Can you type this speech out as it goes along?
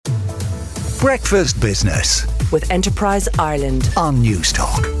Breakfast Business with Enterprise Ireland on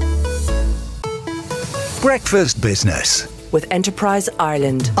Newstalk. Breakfast Business with Enterprise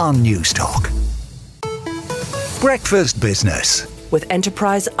Ireland on Newstalk. Breakfast Business with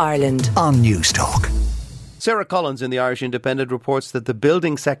Enterprise Ireland on Newstalk. Sarah Collins in the Irish Independent reports that the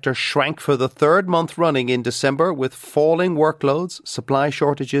building sector shrank for the third month running in December, with falling workloads, supply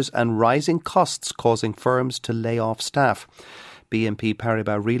shortages and rising costs causing firms to lay off staff. BNP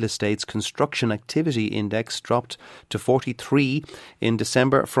Paribas Real Estate's Construction Activity Index dropped to 43 in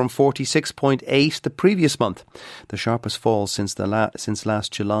December from 46.8 the previous month, the sharpest fall since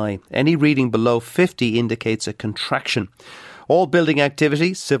last July. Any reading below 50 indicates a contraction. All building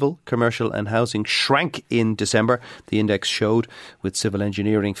activity, civil, commercial and housing, shrank in December, the index showed, with civil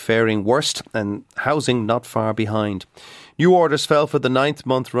engineering faring worst and housing not far behind. New orders fell for the ninth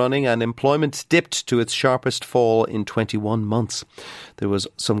month running and employment dipped to its sharpest fall in 21 months. There was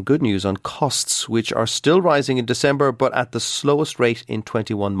some good news on costs, which are still rising in December, but at the slowest rate in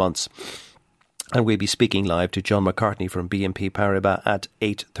 21 months. And we'll be speaking live to John McCartney from BNP Paribas at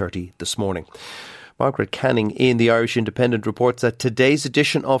 8:30 this morning. Margaret Canning in the Irish Independent reports that today's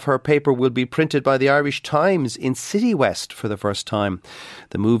edition of her paper will be printed by the Irish Times in City West for the first time.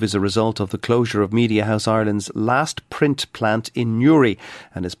 The move is a result of the closure of Media House Ireland's last print plant in Newry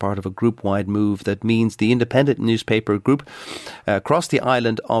and is part of a group-wide move that means the independent newspaper group across the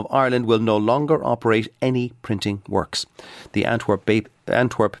island of Ireland will no longer operate any printing works. The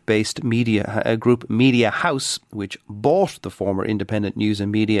Antwerp-based media group Media House, which bought the former Independent News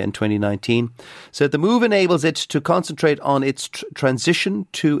and Media in 2019, said the move enables it to concentrate on its transition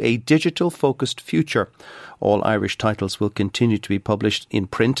to a digital-focused future. All Irish titles will continue to be published in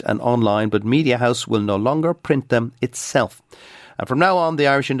print and online, but Media House will no longer print them itself. And from now on, the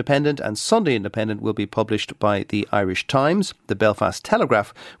Irish Independent and Sunday Independent will be published by the Irish Times. The Belfast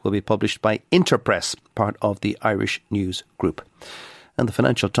Telegraph will be published by Interpress, part of the Irish News Group. And the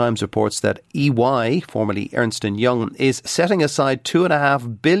Financial Times reports that EY, formerly Ernst & Young, is setting aside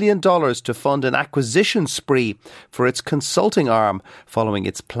 $2.5 billion to fund an acquisition spree for its consulting arm following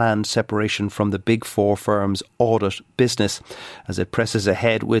its planned separation from the Big Four firm's audit business as it presses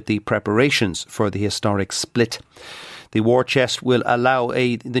ahead with the preparations for the historic split. The war chest will allow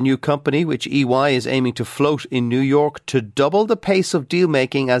the new company, which EY is aiming to float in New York, to double the pace of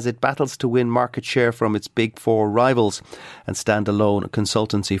deal-making as it battles to win market share from its Big Four rivals and stand-alone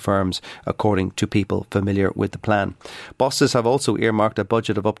consultancy firms, according to people familiar with the plan. Bosses have also earmarked a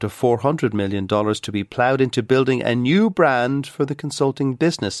budget of up to $400 million to be ploughed into building a new brand for the consulting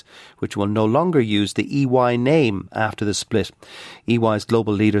business, which will no longer use the EY name after the split. EY's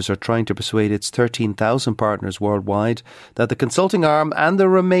global leaders are trying to persuade its 13,000 partners worldwide that the consulting arm and the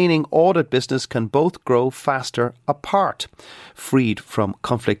remaining audit business can both grow faster apart, freed from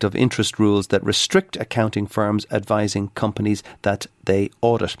conflict of interest rules that restrict accounting firms advising companies that they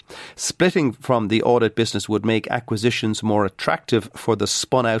audit. Splitting from the audit business would make acquisitions more attractive for the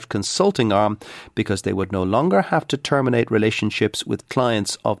spun-out consulting arm because they would no longer have to terminate relationships with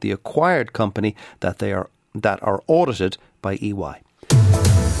clients of the acquired company that are audited by EY.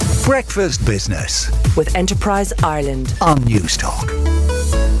 Breakfast Business with Enterprise Ireland on Newstalk.